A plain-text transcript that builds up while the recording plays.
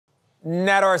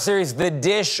Now to our series, The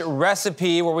Dish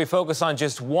Recipe, where we focus on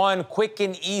just one quick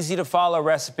and easy to follow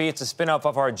recipe. It's a spin-off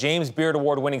of our James Beard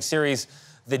Award-winning series,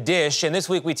 The Dish. And this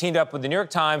week we teamed up with the New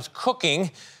York Times Cooking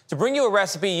to bring you a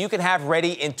recipe you can have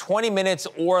ready in 20 minutes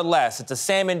or less. It's a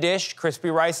salmon dish,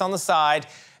 crispy rice on the side,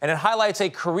 and it highlights a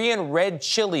Korean red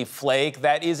chili flake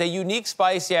that is a unique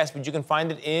spice, yes, but you can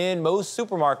find it in most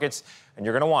supermarkets, and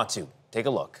you're gonna want to. Take a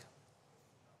look.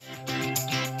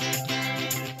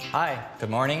 Hi, good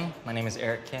morning. My name is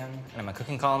Eric Kim, and I'm a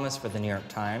cooking columnist for the New York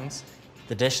Times.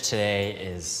 The dish today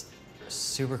is a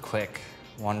super quick,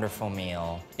 wonderful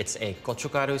meal. It's a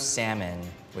Gochugaru salmon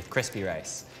with crispy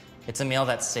rice. It's a meal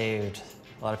that saved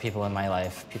a lot of people in my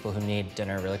life, people who need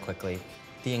dinner really quickly.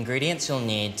 The ingredients you'll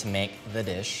need to make the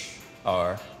dish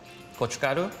are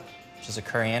Gochugaru, which is a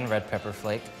Korean red pepper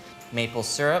flake, maple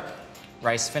syrup,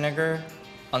 rice vinegar,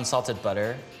 unsalted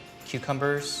butter,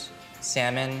 cucumbers,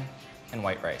 salmon, and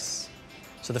white rice.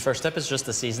 So the first step is just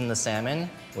to season the salmon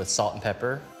with salt and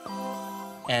pepper.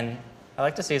 And I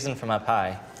like to season from up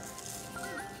high.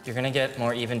 You're gonna get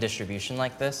more even distribution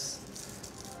like this.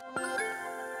 And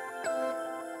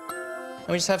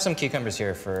we just have some cucumbers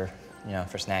here for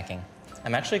snacking.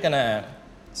 I'm actually gonna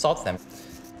salt them.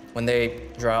 When they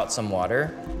draw out some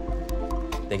water,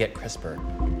 they get crisper.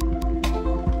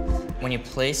 When you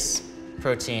place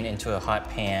protein into a hot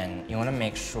pan, you wanna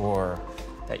make sure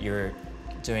that you're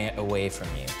doing it away from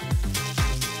you.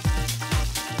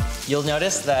 You'll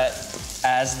notice that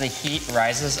as the heat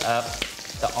rises up,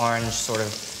 the orange sort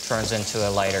of turns into a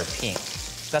lighter pink.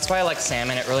 That's why I like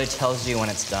salmon. It really tells you when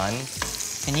it's done.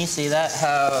 Can you see that?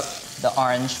 How the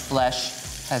orange flesh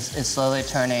is slowly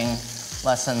turning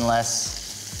less and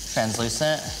less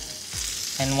translucent?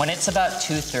 And when it's about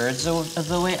 2/3 of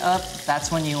the way up,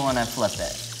 that's when you want to flip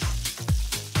it.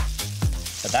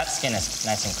 So that skin is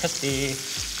nice and crispy.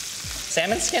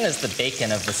 Salmon skin is the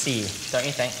bacon of the sea, don't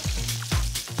you think?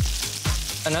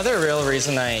 Another real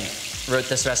reason I wrote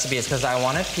this recipe is because I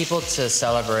wanted people to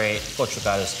celebrate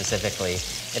Gochugaru specifically.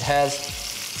 It has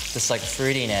this like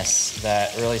fruitiness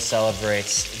that really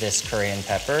celebrates this Korean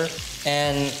pepper.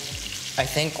 And I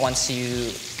think once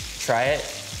you try it,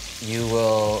 you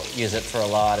will use it for a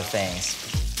lot of things.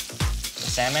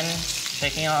 The salmon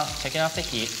taking off the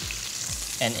heat.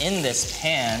 And in this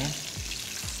pan,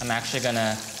 I'm actually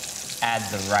gonna add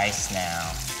the rice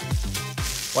now.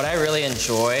 What I really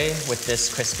enjoy with this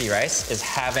crispy rice is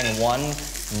having one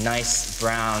nice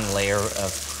brown layer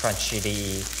of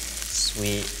crunchy,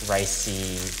 sweet,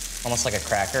 ricey, almost like a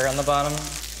cracker on the bottom.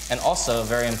 And also,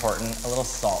 very important, a little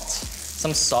salt.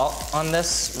 Some salt on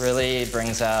this really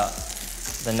brings out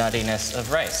the nuttiness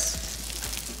of rice.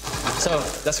 So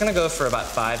that's gonna go for about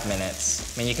 5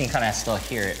 minutes. I mean, you can kind of still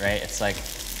hear it, right? It's like,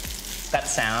 that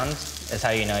sound is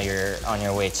how you know you're on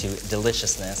your way to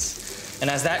deliciousness. And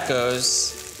as that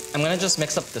goes, I'm gonna just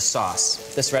mix up the sauce,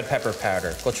 this red pepper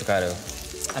powder, Gochugaru.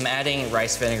 I'm adding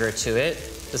rice vinegar to it.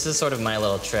 This is sort of my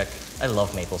little trick. I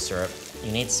love maple syrup.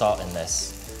 You need salt in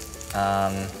this.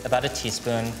 About a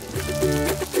teaspoon.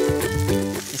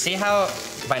 You see how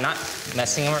by not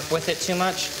messing with it too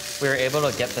much, we were able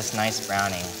to get this nice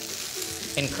browning.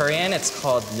 In Korean, it's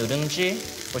called nurimji,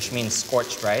 which means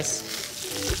scorched rice.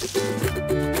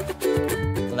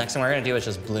 The next thing we're gonna do is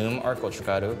just bloom our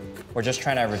Gochugaru. We're just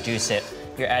trying to reduce it.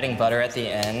 You're adding butter at the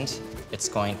end. It's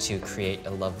going to create a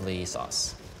lovely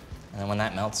sauce. And then when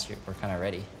that melts, we're kind of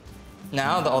ready.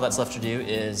 Now, all that's left to do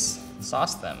is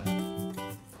sauce them.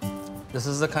 This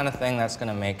is the kind of thing that's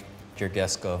gonna make your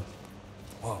guests go,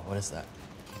 whoa, what is that?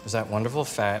 There's that wonderful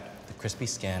fat, the crispy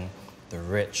skin, the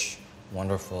rich,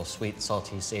 wonderful, sweet,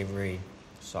 salty, savory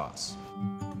sauce.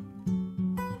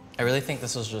 I really think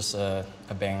this was just a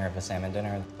banger of a salmon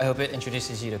dinner. I hope it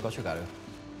introduces you to Gochugaru,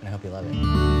 and I hope you love it.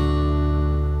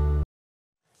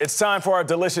 It's time for our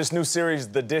delicious new series,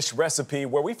 The Dish Recipe,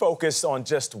 where we focus on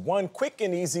just one quick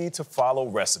and easy to follow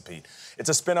recipe. It's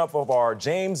a spin-off of our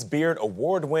James Beard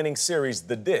Award-winning series,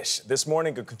 The Dish. This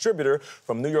morning, a contributor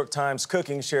from New York Times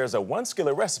Cooking shares a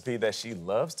one-skillet recipe that she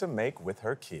loves to make with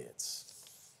her kids.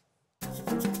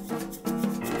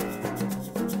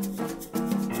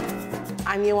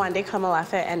 I'm Yewande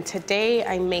Kamalafe, and today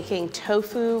I'm making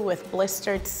tofu with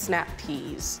blistered snap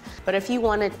peas. But if you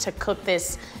wanted to cook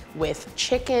this with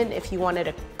chicken, if you wanted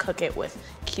to cook it with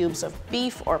cubes of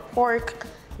beef or pork,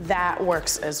 that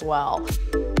works as well.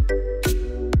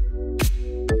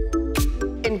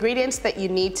 Ingredients that you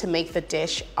need to make the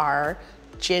dish are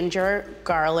ginger,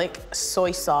 garlic,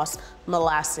 soy sauce,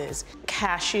 molasses,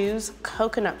 cashews,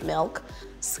 coconut milk,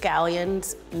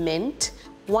 scallions, mint,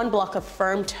 1 block of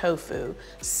firm tofu,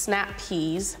 snap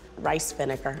peas, rice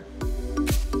vinegar.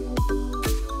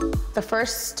 The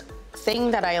first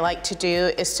thing that I like to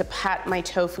do is to pat my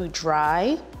tofu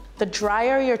dry. The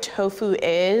drier your tofu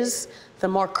is, the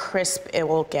more crisp it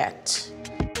will get.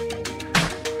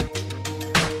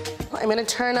 I'm gonna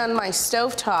turn on my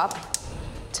stovetop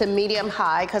to medium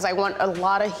high because I want a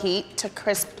lot of heat to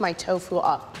crisp my tofu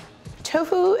up.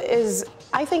 Tofu is,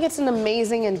 I think it's an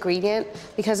amazing ingredient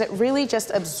because it really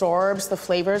just absorbs the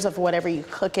flavors of whatever you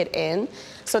cook it in.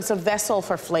 So it's a vessel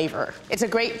for flavor. It's a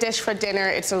great dish for dinner,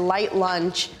 it's a light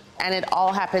lunch, and it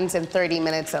all happens in 30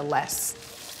 minutes or less.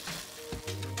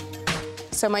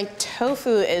 So my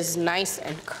tofu is nice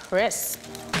and crisp.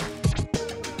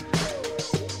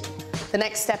 The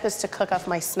next step is to cook off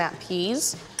my snap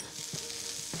peas.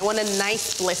 I want a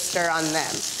nice blister on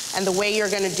them. And the way you're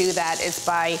gonna do that is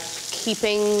by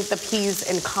keeping the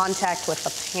peas in contact with the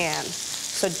pan.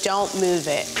 So don't move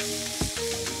it.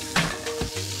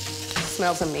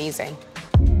 Smells amazing.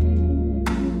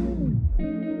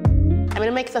 I'm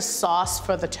gonna make the sauce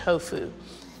for the tofu.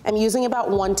 I'm using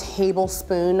about 1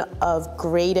 tablespoon of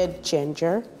grated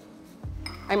ginger.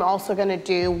 I'm also gonna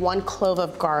do 1 clove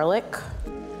of garlic.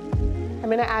 I'm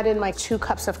gonna add in my 2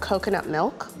 cups of coconut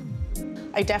milk.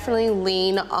 I definitely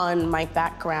lean on my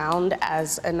background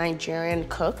as a Nigerian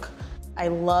cook. I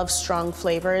love strong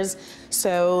flavors,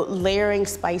 so layering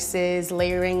spices,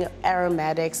 layering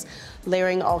aromatics,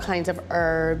 layering all kinds of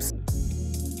herbs.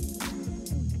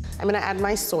 I'm gonna add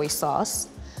my soy sauce.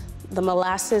 The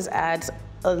molasses adds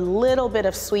a little bit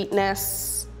of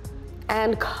sweetness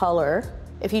and color.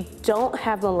 If you don't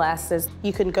have molasses,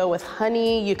 you can go with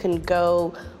honey, you can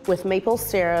go with maple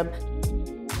syrup.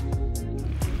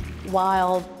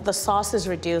 While the sauce is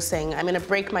reducing, I'm gonna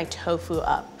break my tofu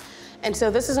up. And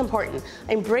so this is important.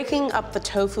 I'm breaking up the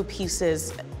tofu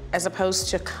pieces as opposed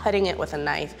to cutting it with a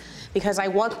knife because I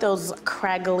want those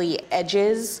craggly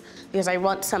edges because I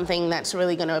want something that's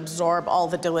really gonna absorb all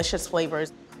the delicious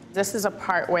flavors. This is a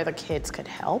part where the kids could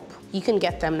help. You can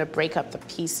get them to break up the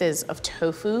pieces of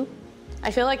tofu.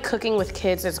 I feel like cooking with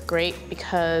kids is great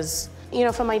because, you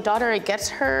know, for my daughter, it gets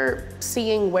her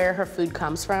seeing where her food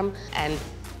comes from, and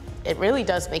it really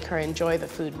does make her enjoy the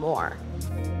food more.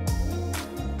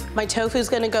 My tofu's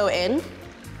gonna go in.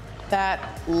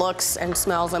 That looks and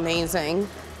smells amazing.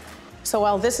 So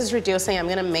while this is reducing, I'm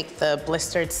gonna make the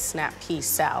blistered snap pea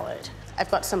salad.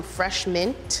 I've got some fresh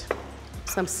mint,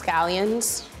 some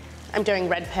scallions. I'm doing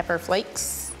red pepper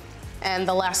flakes. And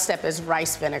the last step is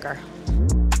rice vinegar.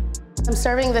 I'm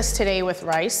serving this today with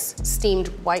rice, steamed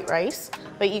white rice,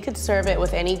 but you could serve it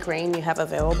with any grain you have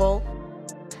available.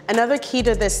 Another key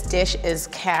to this dish is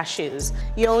cashews.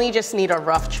 You only just need a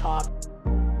rough chop.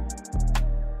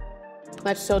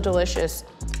 That's so delicious.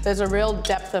 There's a real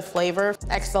depth of flavor.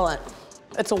 Excellent.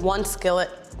 It's a 1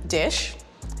 skillet dish.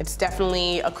 It's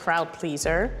definitely a crowd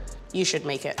pleaser. You should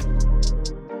make it.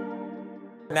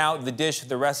 Now, the dish,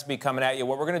 the recipe coming at you.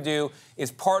 What we're gonna do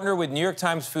is partner with New York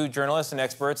Times food journalists and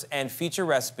experts and feature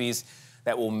recipes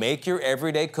that will make your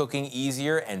everyday cooking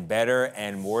easier and better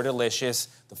and more delicious.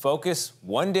 The focus,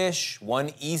 1 dish,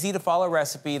 1 easy to follow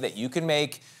recipe that you can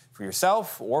make for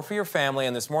yourself or for your family.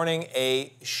 And this morning,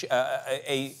 a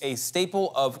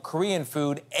staple of Korean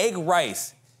food, egg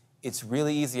rice. It's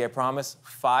really easy, I promise.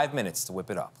 5 minutes to whip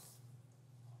it up.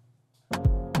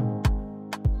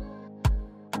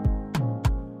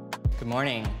 Good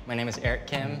morning, my name is Eric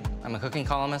Kim. I'm a cooking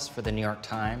columnist for the New York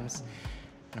Times.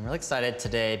 And I'm really excited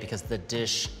today because the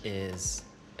dish is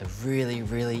a really,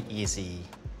 really easy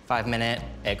 5-minute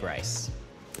egg rice.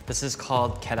 This is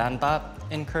called keranbap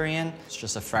in Korean. It's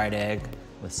just a fried egg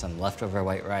with some leftover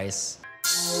white rice.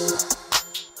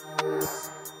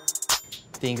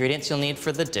 The ingredients you'll need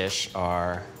for the dish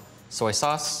are soy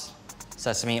sauce,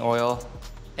 sesame oil,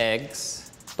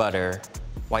 eggs, butter,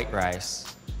 white rice,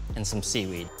 and some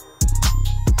seaweed.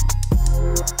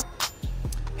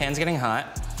 Pan's getting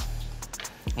hot.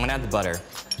 I'm gonna add the butter.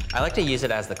 I like to use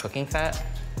it as the cooking fat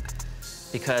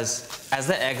because as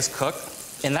the eggs cook,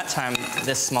 in that time,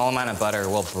 this small amount of butter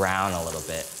will brown a little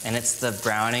bit. And it's the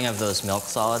browning of those milk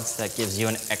solids that gives you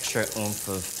an extra oomph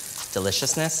of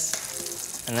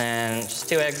deliciousness. And then just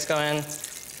 2 eggs go in.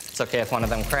 It's okay if one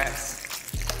of them cracks.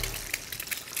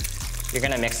 You're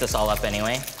gonna mix this all up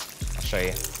anyway. I'll show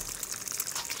you.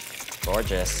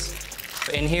 Gorgeous.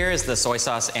 In here is the soy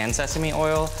sauce and sesame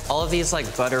oil. All of these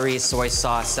like buttery soy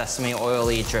sauce, sesame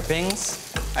oily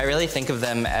drippings, I really think of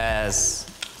them as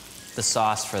the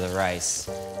sauce for the rice.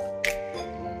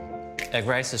 Egg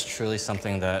rice is truly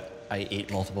something that I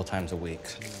eat multiple times a week.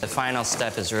 The final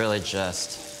step is really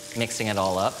just mixing it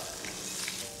all up,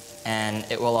 and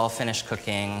it will all finish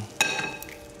cooking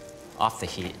off the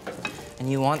heat. And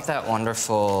you want that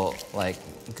wonderful, like,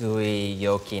 gooey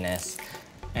yolkiness.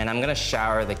 And I'm gonna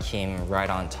shower the kim right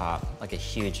on top, like a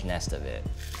huge nest of it.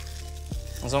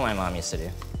 That's what my mom used to do.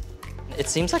 It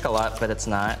seems like a lot, but it's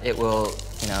not. It will,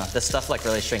 you know, this stuff like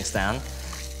really shrinks down.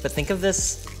 But think of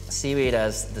this seaweed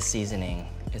as the seasoning.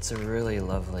 It's a really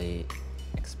lovely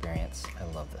experience. I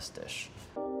love this dish.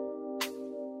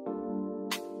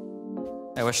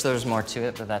 I wish there was more to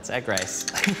it, but that's egg rice.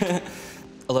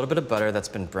 A little bit of butter that's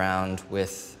been browned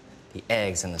with the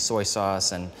eggs and the soy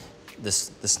sauce and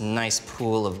this nice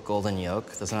pool of golden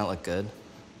yolk. Doesn't that look good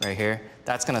right here?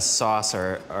 That's gonna sauce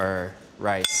our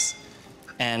rice.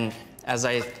 And as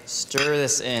I stir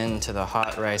this into the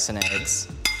hot rice and eggs,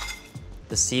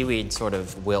 the seaweed sort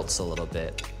of wilts a little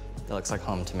bit. It looks like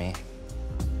home to me.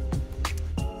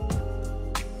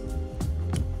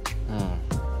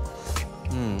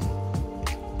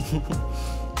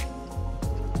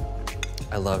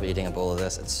 I love eating a bowl of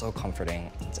this. It's so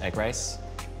comforting. It's egg rice,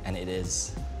 and it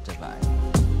is divine.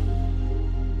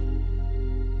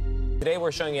 Today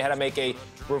we're showing you how to make a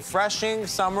refreshing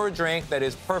summer drink that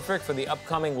is perfect for the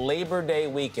upcoming Labor Day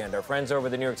weekend. Our friends over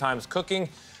at the New York Times Cooking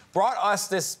brought us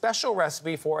this special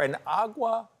recipe for an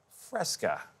agua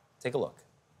fresca. Take a look.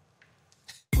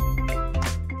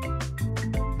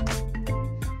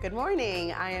 Good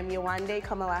morning, I am Yewande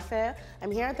Komalafe.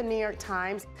 I'm here at the New York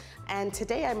Times, and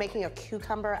today I'm making a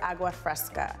cucumber agua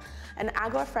fresca. An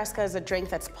agua fresca is a drink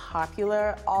that's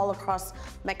popular all across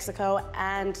Mexico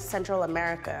and Central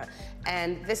America.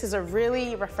 And this is a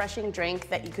really refreshing drink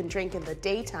that you can drink in the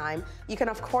daytime. You can,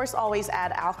 of course, always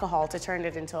add alcohol to turn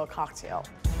it into a cocktail.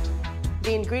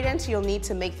 The ingredients you'll need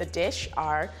to make the dish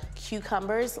are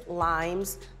cucumbers,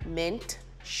 limes, mint,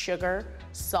 sugar,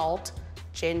 salt,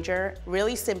 ginger.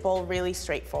 Really simple, really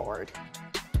straightforward.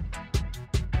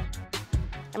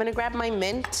 I'm gonna grab my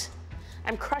mint.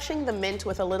 I'm crushing the mint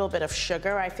with a little bit of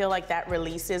sugar. I feel like that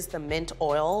releases the mint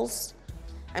oils.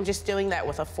 I'm just doing that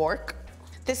with a fork.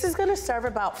 This is gonna serve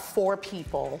about 4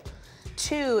 people.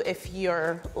 2 if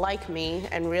you're like me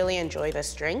and really enjoy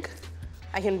this drink.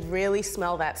 I can really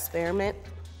smell that spearmint.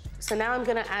 So now I'm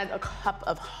gonna add a cup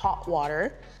of hot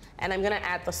water, and I'm gonna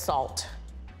add the salt.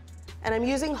 And I'm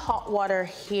using hot water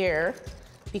here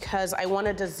because I want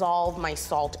to dissolve my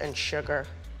salt and sugar.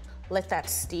 Let that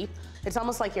steep. It's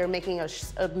almost like you're making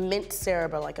a mint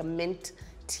syrup or like a mint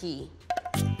tea.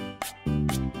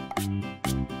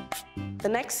 The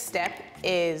next step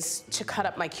is to cut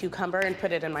up my cucumber and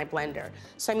put it in my blender.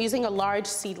 So I'm using a large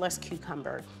seedless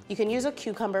cucumber. You can use a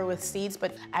cucumber with seeds,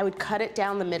 but I would cut it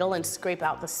down the middle and scrape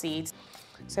out the seeds.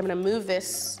 So I'm gonna move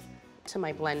this to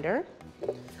my blender.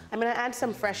 I'm gonna add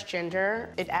some fresh ginger.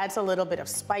 It adds a little bit of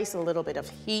spice, a little bit of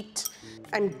heat.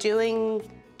 I'm doing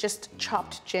just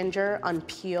chopped ginger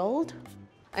unpeeled.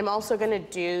 I'm also gonna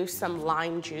do some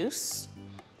lime juice.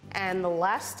 And the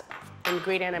last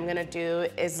ingredient I'm gonna do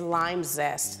is lime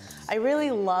zest. I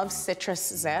really love citrus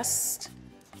zest.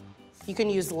 You can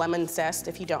use lemon zest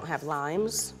if you don't have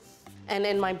limes. And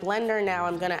in my blender now,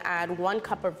 I'm gonna add 1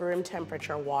 cup of room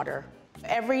temperature water.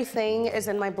 Everything is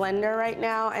in my blender right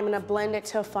now. I'm gonna blend it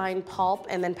to a fine pulp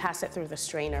and then pass it through the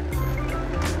strainer.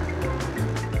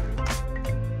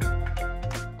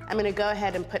 I'm gonna go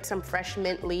ahead and put some fresh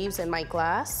mint leaves in my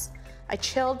glass. I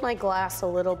chilled my glass a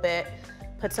little bit,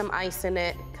 put some ice in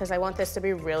it, because I want this to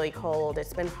be really cold.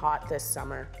 It's been hot this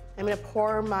summer. I'm gonna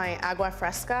pour my agua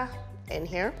fresca in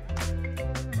here.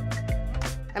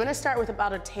 I'm gonna start with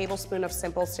about a tablespoon of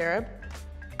simple syrup.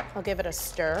 I'll give it a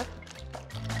stir.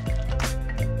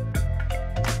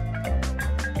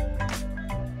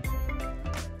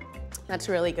 That's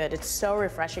really good. It's so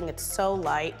refreshing, it's so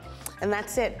light. And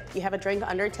that's it. You have a drink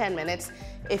under 10 minutes.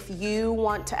 If you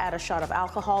want to add a shot of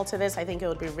alcohol to this, I think it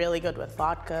would be really good with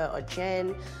vodka or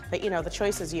gin, but you know, the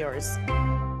choice is yours.